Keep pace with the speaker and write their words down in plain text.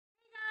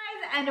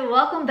and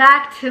welcome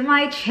back to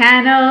my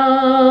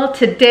channel.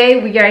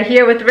 Today we are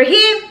here with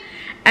Raheem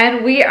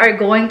and we are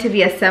going to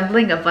be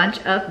assembling a bunch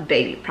of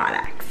baby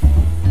products.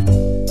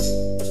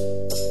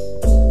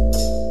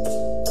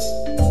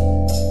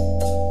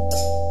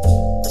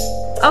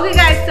 Okay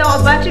guys, so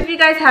a bunch of you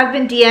guys have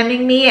been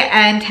DMing me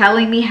and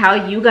telling me how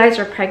you guys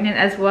are pregnant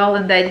as well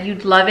and that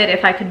you'd love it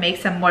if I could make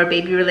some more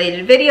baby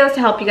related videos to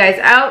help you guys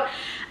out.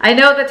 I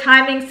know the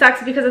timing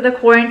sucks because of the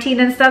quarantine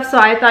and stuff, so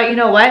I thought, you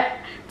know what?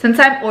 Since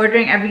I'm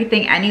ordering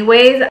everything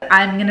anyways,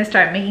 I'm gonna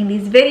start making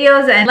these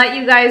videos and let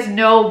you guys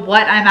know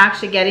what I'm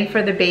actually getting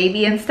for the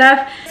baby and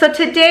stuff. So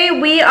today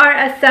we are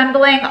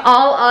assembling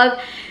all of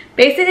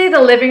basically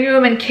the living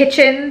room and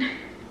kitchen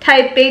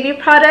type baby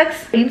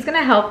products. He's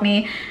gonna help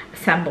me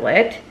assemble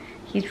it.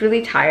 He's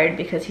really tired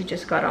because he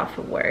just got off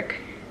of work.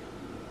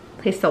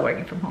 He's still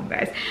working from home,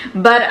 guys,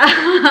 but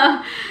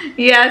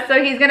yeah,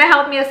 so he's gonna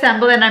help me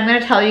assemble it and I'm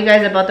gonna tell you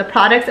guys about the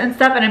products and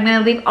stuff, and I'm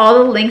gonna leave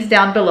all the links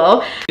down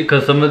below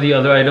because some of the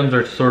other items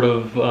are sort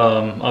of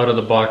out of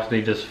the box.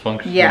 They just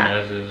function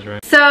as is,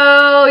 right?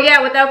 So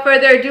yeah, without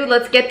further ado,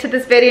 let's get to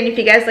this video. And if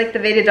you guys like the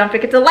video, don't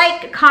forget to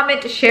like,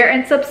 comment, share,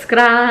 and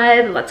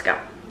subscribe. Let's go.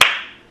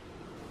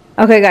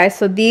 Okay guys,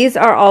 so these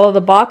are all of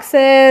the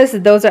boxes.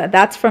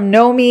 That's from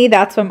Nomi,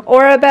 that's from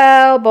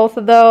Oribel, both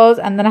of those.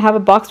 And then I have a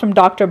box from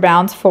Dr.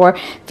 Brown's for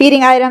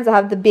feeding items. I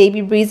have the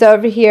baby Breeza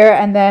over here,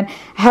 and then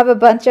I have a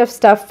bunch of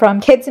stuff from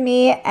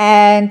Kidsme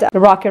and the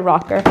Rockit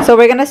Rocker. So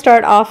we're gonna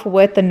start off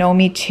with the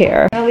Nomi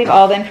chair. I'm gonna leave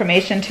all the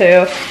information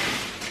to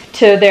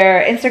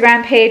their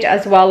Instagram page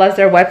as well as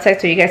their website,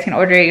 so you guys can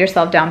order it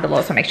yourself down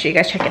below. So make sure you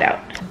guys check it out.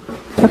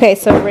 Okay,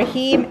 so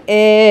Raheem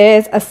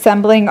is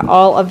assembling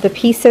all of the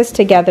pieces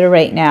together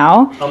right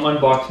now. I'm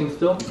unboxing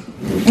still?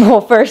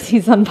 Well, first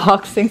he's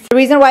unboxing. The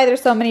reason why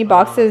there's so many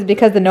boxes is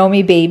because the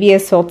Nomi baby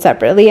is sold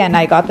separately, and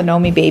I got the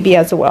Nomi baby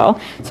as well.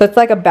 So it's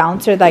like a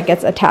bouncer that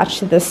gets attached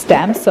to the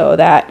stem so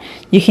that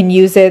you can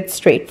use it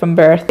straight from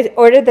birth. I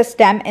ordered the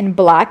stem in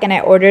black and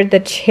I ordered the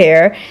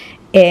chair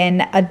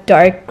in a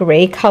dark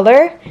gray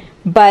color.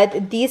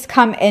 But these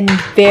come in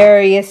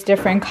various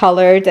different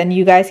colors and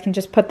you guys can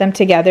just put them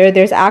together.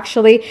 There's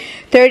actually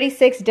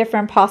 36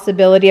 different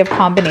possibility of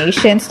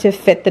combinations to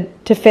fit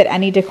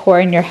any decor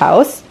in your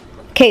house.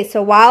 Okay,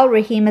 so while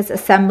Raheem is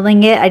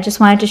assembling it, I just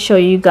wanted to show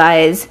you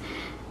guys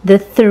the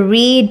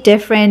 3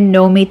 different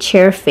Nomi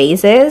chair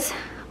phases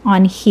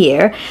on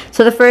here.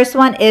 So the first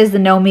one is the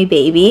Nomi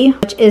baby,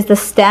 which is the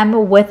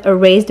stem with a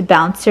raised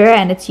bouncer,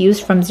 and it's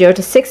used from 0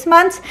 to 6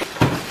 months.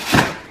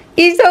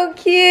 He's so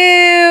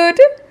cute.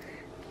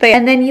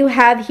 And then you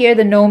have here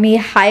the Nomi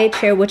High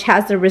chair, which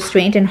has the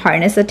restraint and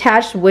harness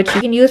attached, which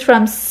you can use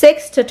from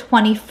 6 to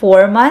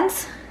 24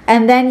 months.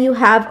 And then you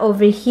have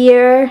over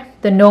here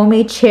the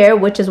Nomi chair,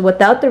 which is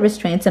without the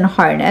restraints and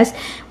harness,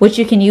 which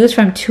you can use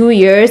from 2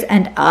 years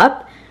and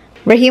up.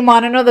 Raheem,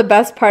 want to know the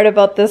best part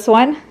about this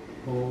one?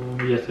 Oh,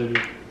 yes it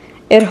is.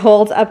 It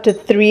holds up to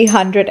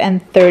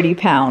 330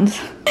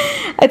 pounds.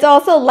 It's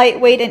also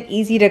lightweight and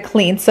easy to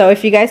clean. So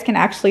if you guys can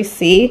actually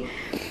see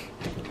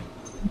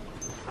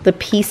the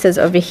pieces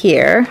over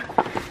here,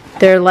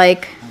 they're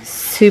like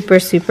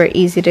super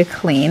easy to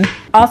clean.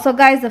 Also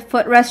guys, the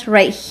footrest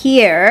right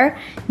here,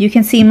 you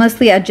can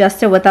seamlessly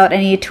adjust it without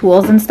any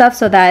tools and stuff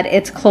so that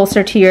it's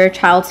closer to your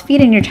child's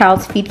feet and your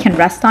child's feet can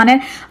rest on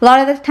it. A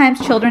lot of the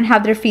times children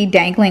have their feet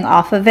dangling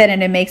off of it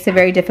and it makes it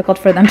very difficult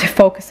for them to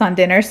focus on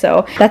dinner,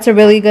 so that's a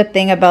really good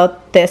thing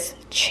about this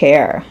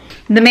chair.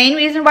 The main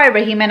reason why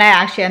Raheem and I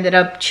actually ended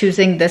up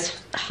choosing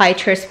this high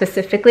chair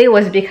specifically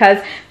was because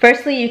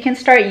firstly, you can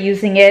start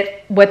using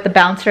it with the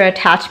bouncer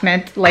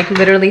attachment, like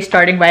literally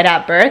starting right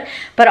at birth,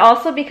 but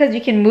also because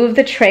you can move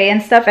the tray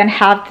and stuff and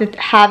have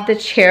the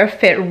chair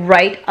fit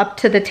right up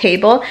to the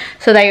table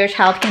so that your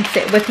child can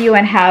sit with you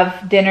and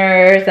have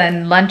dinners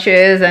and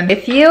lunches and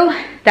with you.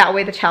 That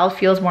way the child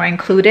feels more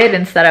included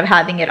instead of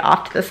having it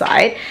off to the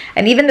side.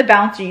 And even the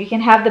bouncer, you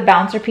can have the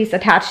bouncer piece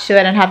attached to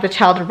it and have the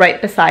child right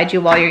beside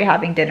you while you're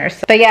having dinner.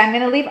 So yeah, I'm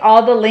gonna leave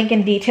all the link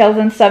and details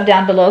and stuff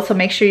down below, so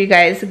make sure you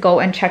guys go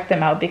and check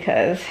them out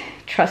because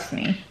trust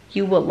me,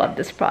 you will love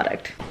this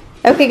product.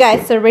 Okay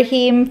guys, so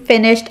Raheem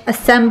finished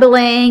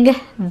assembling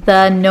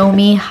the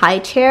Nomi High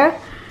chair.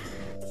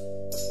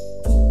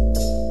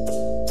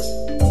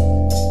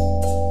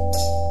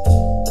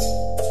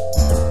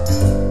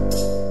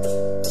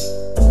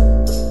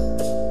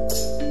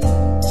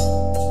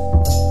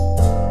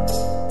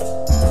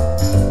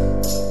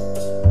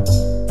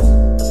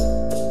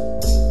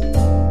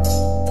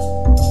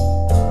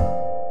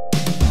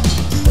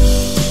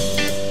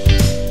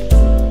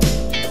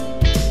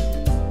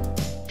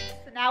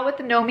 With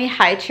the Nomi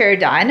High chair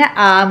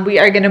done, we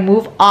are going to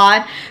move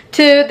on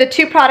to the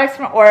 2 products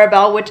from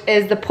Oribel, which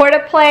is the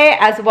Porta Play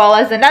as well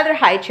as another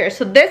high chair.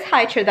 So this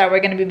high chair that we're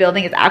going to be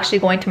building is actually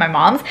going to my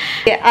mom's.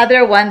 The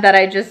other one that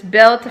I just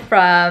built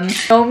from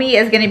Nomi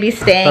is going to be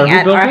staying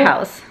at our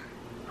house.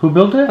 Who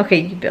built it? Okay,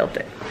 you built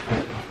it.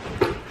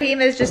 Raheem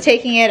is just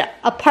taking it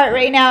apart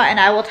right now, and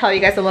I will tell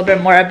you guys a little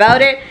bit more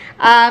about it.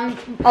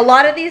 A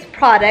lot of these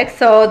products,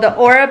 so the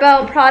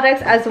Oribel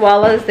products as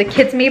well as the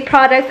Kidsme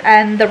products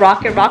and the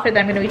Rockit Rocker that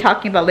I'm going to be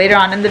talking about later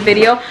on in the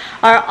video,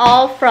 are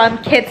all from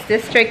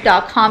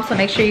KidzDistrict.com, so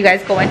make sure you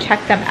guys go and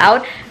check them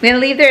out. I'm going to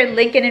leave their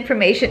link and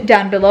information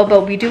down below,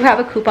 but we do have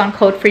a coupon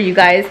code for you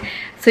guys,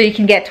 so you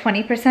can get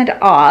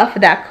 20% off.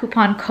 That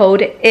coupon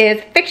code is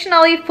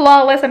Fictionally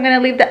Flawless. I'm going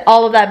to leave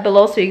all of that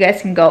below so you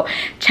guys can go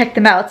check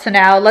them out. So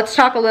now let's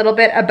talk a little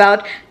bit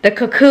about the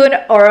Cocoon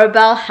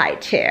Oribel high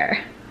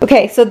chair.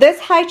 Okay, so this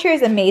high chair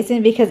is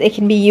amazing because it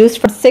can be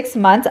used from 6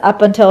 months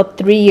up until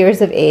 3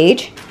 years of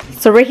age.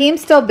 So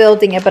Raheem's still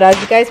building it, but as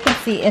you guys can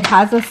see, it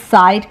has a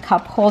side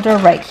cup holder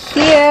right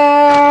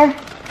here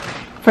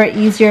for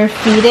easier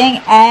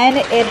feeding, and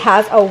it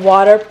has a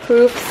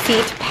waterproof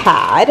seat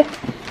pad.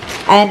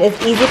 And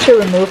it's easy to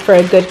remove for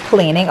a good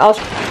cleaning.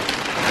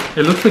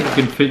 It looks like it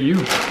can fit you.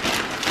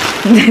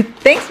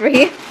 Thanks,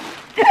 Raheem.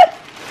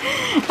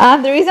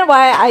 The reason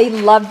why I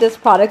love this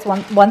product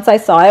once I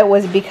saw it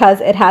was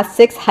because it has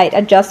 6 height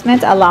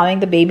adjustments, allowing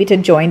the baby to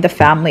join the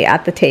family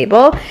at the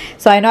table.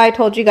 So I know I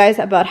told you guys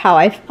about how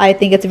I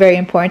think it's very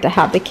important to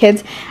have the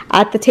kids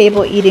at the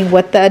table eating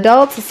with the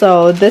adults.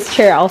 So this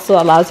chair also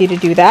allows you to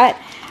do that.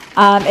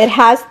 It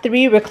has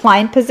 3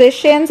 recline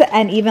positions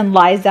and even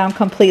lies down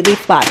completely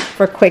flat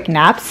for quick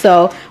naps.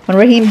 So when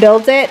Raheem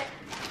builds it,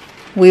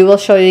 we will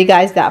show you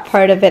guys that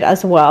part of it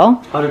as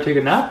well. How to take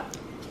a nap?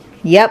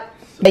 Yep.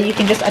 But you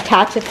can just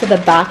attach it to the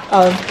back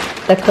of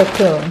the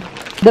Cocoon.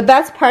 The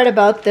best part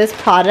about this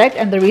product,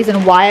 and the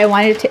reason why I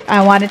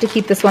wanted to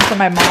keep this one for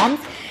my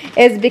mom's,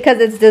 is because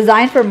it's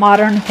designed for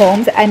modern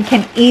homes and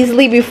can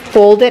easily be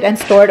folded and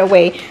stored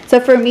away. So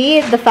for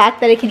me, the fact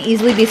that it can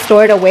easily be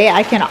stored away,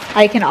 I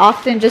can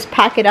often just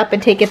pack it up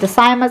and take it to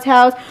Sima's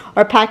house,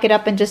 or pack it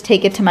up and just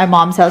take it to my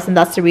mom's house, and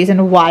that's the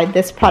reason why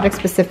this product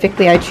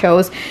specifically I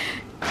chose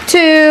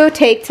to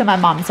take to my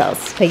mom's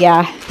house. But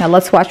yeah, now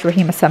let's watch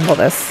Raheem assemble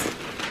this.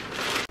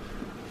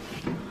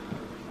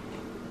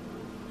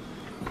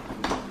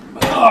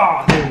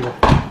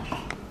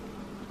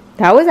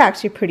 That was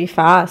actually pretty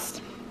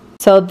fast.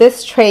 So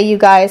this tray, you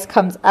guys,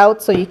 comes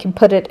out so you can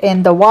put it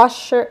in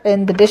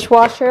the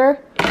dishwasher.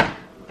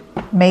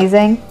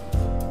 Amazing.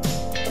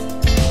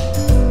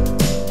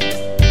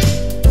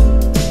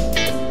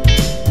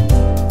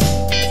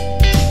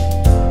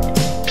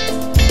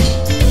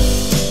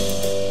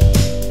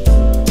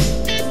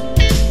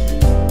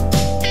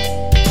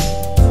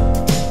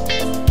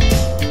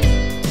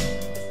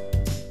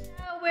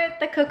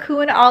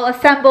 Cocoon all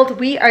assembled,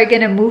 we are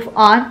gonna move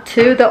on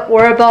to the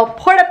Oribel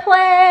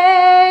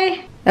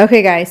Porta-Play.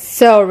 Okay guys,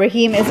 so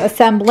Raheem is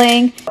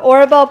assembling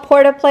Oribel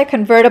Porta-Play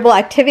Convertible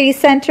Activity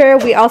Center.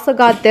 We also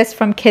got this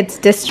from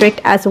KidzDistrict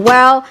as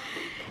well,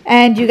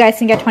 and you guys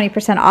can get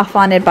 20% off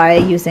on it by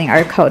using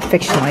our code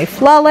Fictionally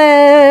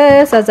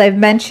Flawless, as I've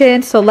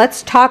mentioned. So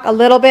let's talk a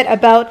little bit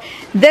about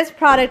this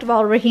product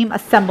while Raheem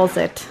assembles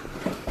it.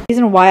 The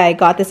reason why I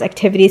got this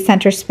activity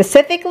center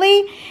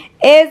specifically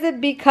is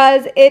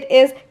because it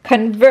is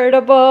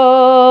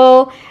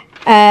convertible,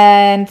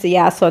 and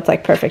yeah, so it's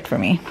like perfect for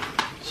me.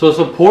 So it's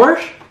a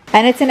Porsche?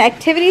 And it's an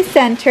activity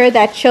center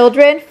that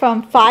children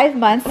from 5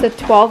 months to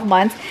 12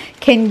 months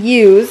can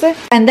use,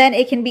 and then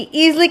it can be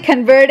easily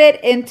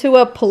converted into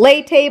a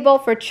play table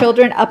for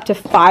children up to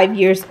 5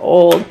 years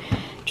old.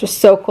 Just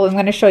so cool. I'm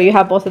going to show you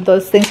how both of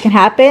those things can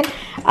happen.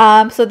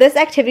 So this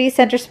activity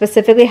center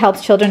specifically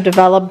helps children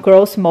develop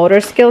gross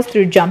motor skills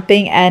through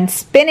jumping and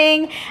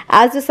spinning,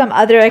 as do some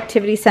other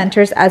activity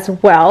centers as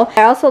well.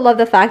 I also love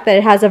the fact that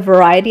it has a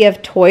variety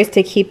of toys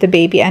to keep the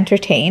baby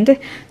entertained.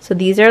 So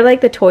these are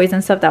like the toys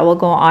and stuff that will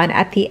go on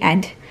at the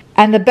end.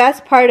 And the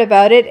best part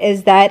about it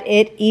is that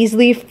it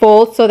easily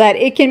folds so that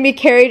it can be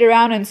carried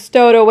around and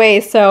stowed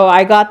away. So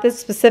I got this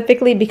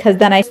specifically because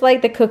then I just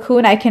like the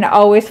Cocoon, I can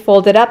always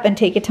fold it up and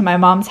take it to my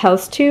mom's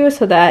house too,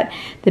 so that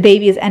the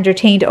baby is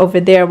entertained over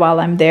there while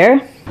I'm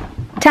there.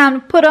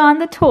 Time to put on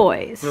the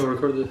toys. No,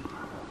 record this.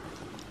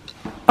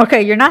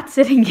 Okay, you're not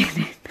sitting in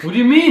it. What do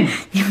you mean?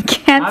 You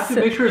can't. I have to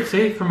make sure it's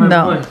safe for my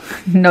boy.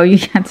 No, you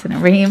can't sit in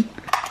it, Raheem.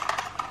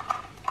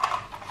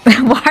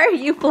 Why are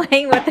you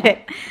playing with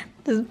it?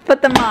 Just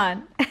put them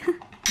on.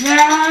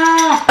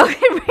 Yeah.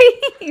 Okay,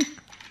 Raheem.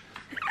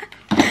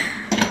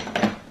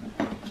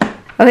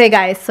 Okay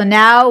guys, so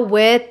now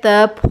with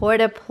the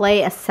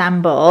Porta-Play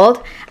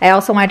assembled, I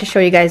also wanted to show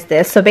you guys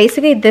this. So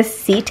basically this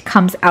seat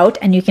comes out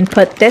and you can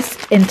put this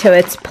into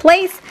its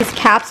place. These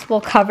caps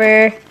will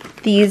cover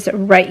these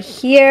right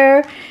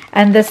here,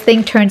 and this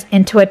thing turns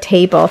into a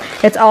table.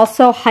 It's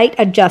also height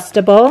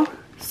adjustable,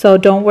 so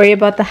don't worry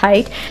about the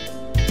height.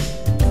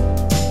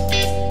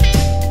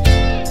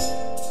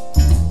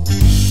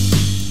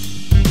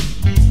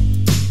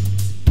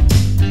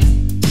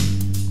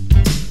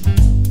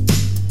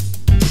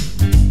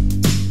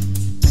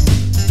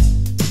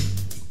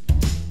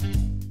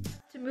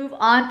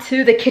 on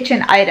to the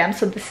kitchen items.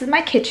 So this is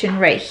my kitchen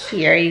right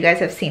here. You guys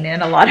have seen it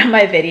in a lot of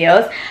my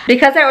videos.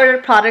 Because I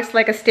ordered products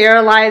like a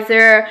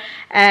sterilizer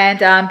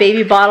and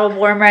baby bottle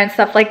warmer and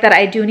stuff like that,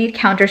 I do need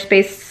counter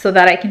space so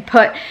that I can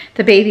put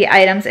the baby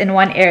items in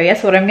one area.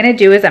 So what I'm going to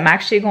do is I'm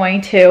actually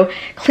going to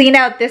clean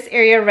out this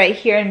area right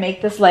here and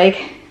make this like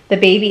the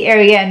baby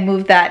area and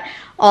move that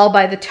all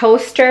by the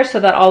toaster so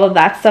that all of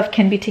that stuff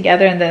can be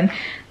together, and then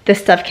this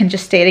stuff can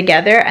just stay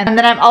together. And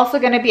then I'm also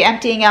going to be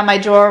emptying out my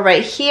drawer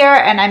right here,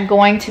 and I'm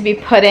going to be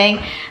putting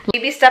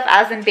baby stuff,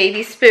 as in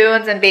baby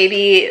spoons and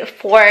baby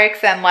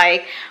forks and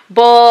like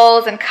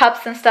bowls and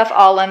cups and stuff,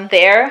 all in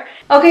there.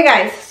 Okay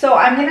guys, so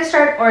I'm going to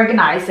start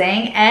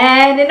organizing,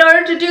 and in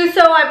order to do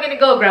so, I'm going to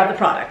go grab the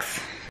products.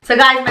 So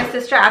guys, my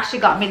sister actually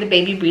got me the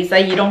Baby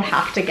Brisa. You don't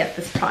have to get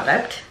this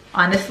product.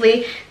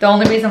 Honestly, the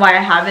only reason why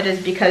I have it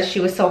is because she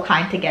was so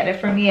kind to get it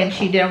for me, and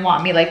she didn't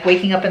want me like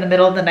waking up in the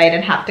middle of the night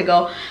and have to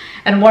go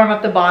and warm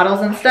up the bottles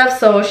and stuff,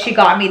 so she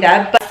got me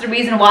that. But that's the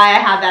reason why I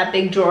have that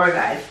big drawer,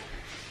 guys.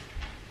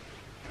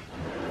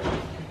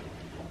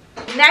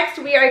 Next,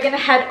 we are gonna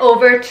head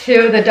over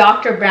to the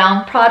Dr.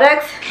 Brown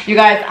products. You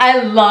guys,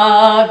 I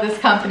love this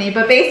company,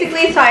 but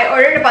basically, so I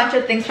ordered a bunch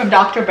of things from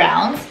Dr.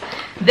 Brown's.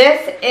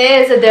 This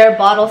is their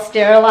bottle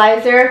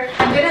sterilizer.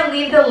 I'm gonna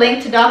leave the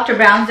link to Dr.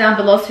 Brown's down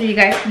below so you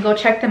guys can go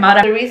check them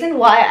out. The reason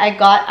why I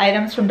got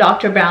items from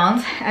Dr.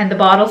 Brown's and the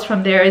bottles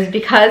from there is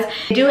because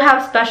they do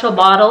have special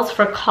bottles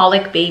for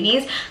colic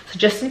babies. So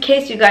just in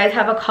case you guys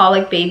have a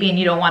colic baby and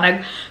you don't want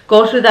to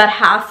go through that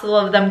hassle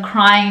of them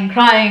crying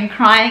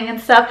and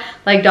stuff,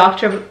 like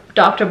Dr.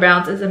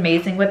 Brown's is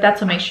amazing with that,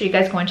 so make sure you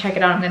guys go and check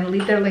it out. I'm going to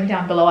leave their link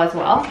down below as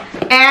well.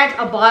 And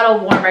a bottle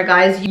warmer,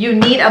 guys. You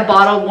need a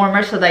bottle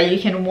warmer so that you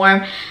can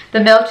warm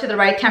the milk to the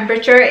right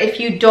temperature. If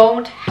you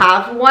don't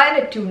have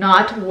one, do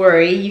not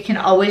worry. You can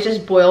always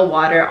just boil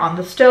water on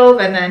the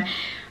stove and then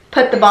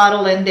put the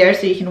bottle in there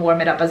so you can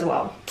warm it up as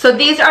well. So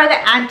these are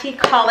the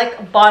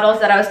anti-colic bottles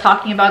that I was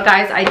talking about,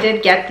 guys. I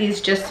did get these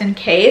just in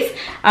case.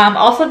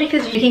 Also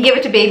because you can give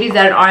it to babies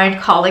that aren't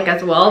colic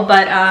as well,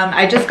 but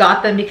I just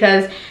got them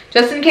because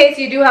just in case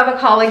you do have a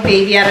colic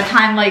baby at a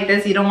time like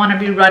this, you don't want to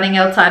be running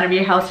outside of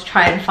your house to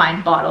try and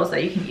find bottles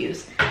that you can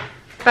use.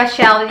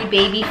 Specialty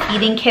baby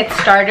feeding kit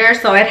starter,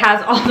 so it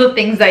has all the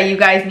things that you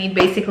guys need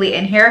basically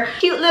in here.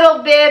 Cute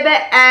little bib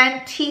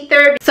and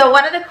teether. So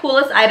one of the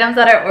coolest items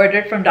that I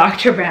ordered from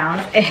Dr.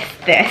 Brown's is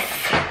this.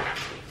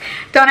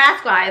 Don't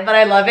ask why, but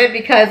I love it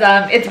because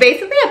it's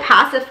basically a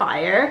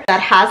pacifier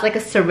that has like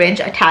a syringe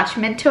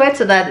attachment to it,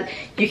 so that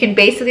you can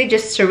basically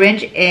just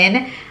syringe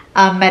in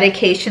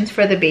medications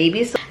for the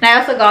babies. And I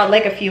also got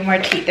like a few more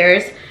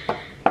teethers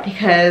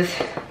because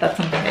that's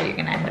something that you're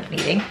gonna end up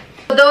needing.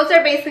 So those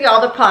are basically all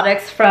the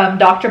products from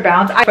Dr.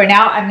 Brown's. For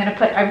now, I'm gonna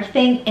put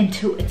everything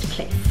into its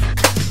place.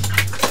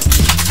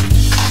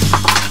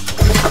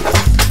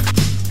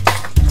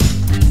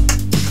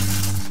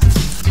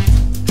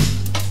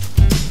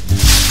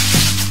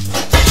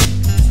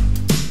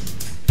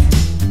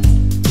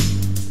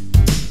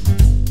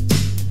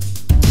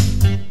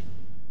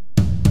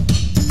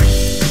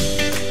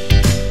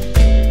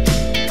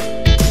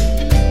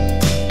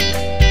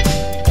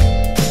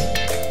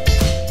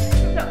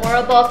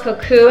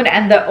 Cocoon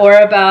and the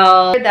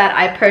Oribel that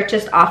I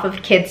purchased off of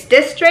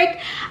KidzDistrict.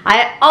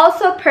 I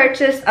also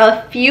purchased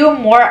a few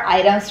more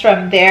items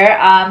from there,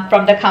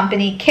 from the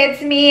company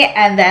Kidsme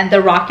and then the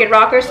Rockit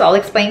Rocker. So I'll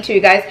explain to you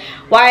guys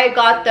why I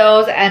got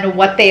those and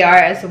what they are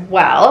as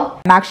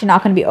well. I'm actually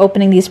not going to be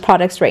opening these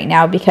products right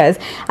now because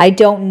I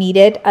don't need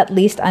it at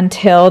least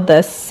until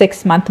the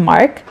 6-month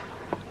mark.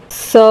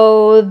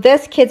 So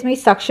this Kidsme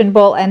suction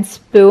bowl and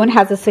spoon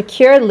has a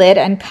secure lid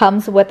and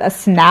comes with a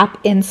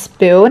snap-in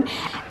spoon,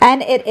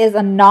 and it is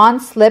a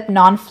non-slip,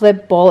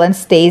 non-flip bowl and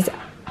stays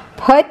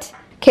put.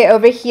 Okay,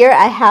 over here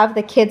I have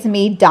the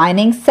Kidsme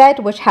dining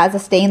set, which has a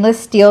stainless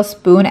steel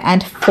spoon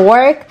and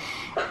fork,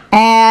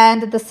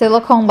 and the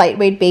silicone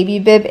lightweight baby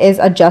bib is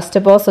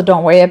adjustable, so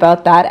don't worry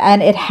about that.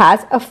 And it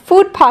has a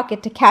food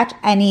pocket to catch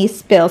any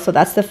spill, so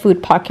that's the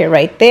food pocket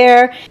right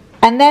there.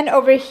 And then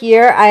over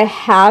here, I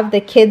have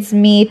the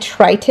Kidsme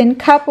Triton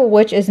cup,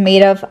 which is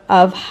made of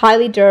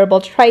highly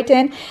durable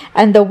Triton.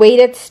 And the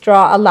weighted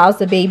straw allows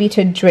the baby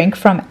to drink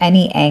from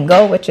any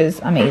angle, which is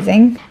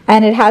amazing.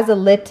 And it has a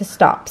lid to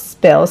stop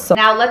spills. So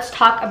now let's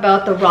talk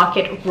about the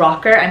Rockit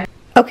Rocker.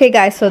 Okay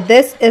guys, so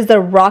this is the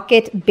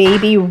Rockit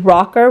Baby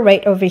Rocker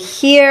right over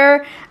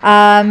here.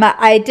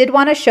 I did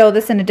want to show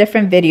this in a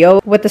different video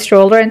with the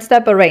stroller and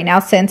stuff, but right now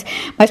since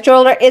my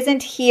stroller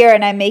isn't here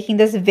and I'm making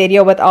this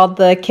video with all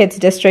the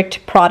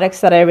KidzDistrict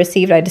products that I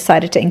received, I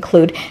decided to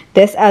include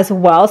this as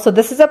well. So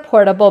this is a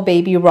portable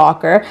baby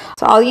rocker.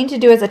 So all you need to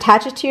do is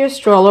attach it to your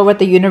stroller with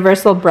the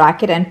universal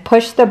bracket and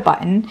push the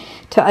button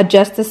to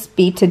adjust the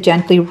speed to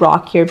gently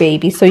rock your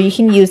baby. So you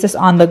can use this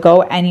on the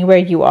go anywhere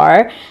you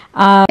are.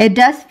 It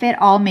does fit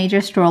all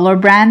major stroller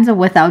brands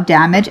without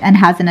damage and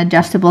has an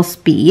adjustable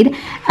speed.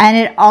 And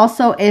it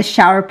also is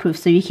shower proof,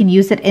 so you can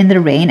use it in the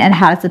rain, and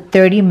has a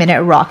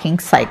 30-minute rocking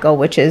cycle,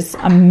 which is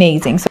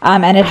amazing. So,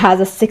 and it has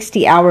a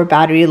 60-hour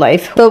battery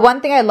life. The one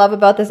thing I love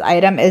about this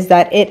item is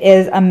that it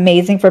is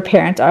amazing for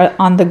parents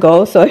on the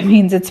go. So it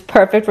means it's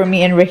perfect for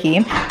me and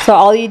Raheem. So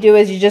all you do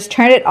is you just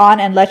turn it on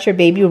and let your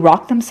baby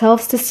rock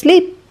themselves to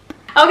sleep.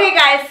 Okay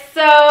guys,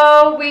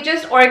 so we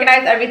just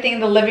organized everything in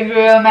the living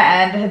room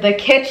and the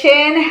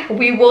kitchen.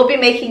 We will be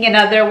making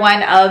another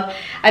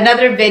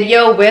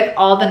video with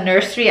all the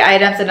nursery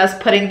items and us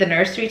putting the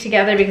nursery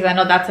together, because I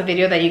know that's a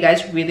video that you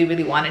guys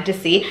really wanted to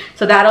see.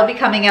 So that'll be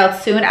coming out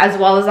soon, as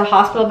well as a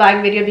hospital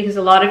bag video, because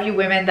a lot of you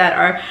women that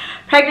are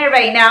pregnant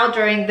right now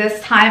during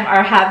this time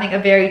are having a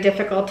very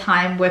difficult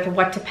time with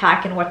what to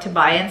pack and what to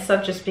buy and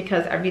stuff, just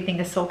because everything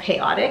is so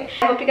chaotic.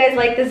 I hope you guys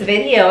liked this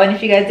video, and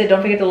if you guys did,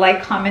 don't forget to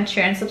like, comment,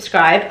 share, and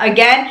subscribe.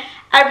 Again,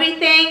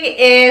 everything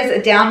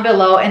is down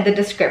below in the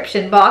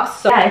description box.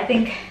 So yeah, I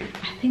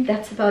think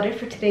that's about it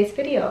for today's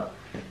video.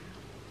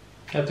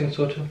 I think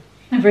so too.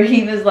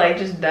 Raheem is like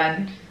just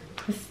done.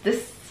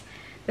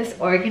 This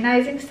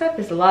organizing stuff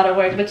is a lot of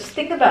work, but just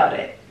think about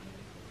it.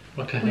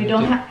 Okay. We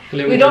don't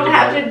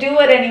have to do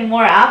it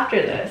anymore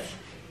after this.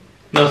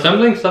 No,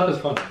 assembling stuff is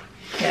fun.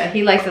 Yeah,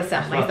 he likes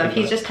assembling stuff.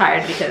 He's just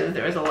tired because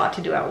there was a lot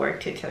to do at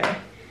work too today.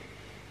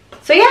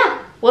 So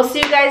yeah, we'll see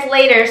you guys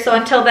later. So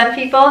until then,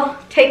 people,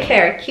 take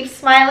care, keep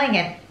smiling,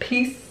 and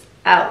peace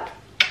out.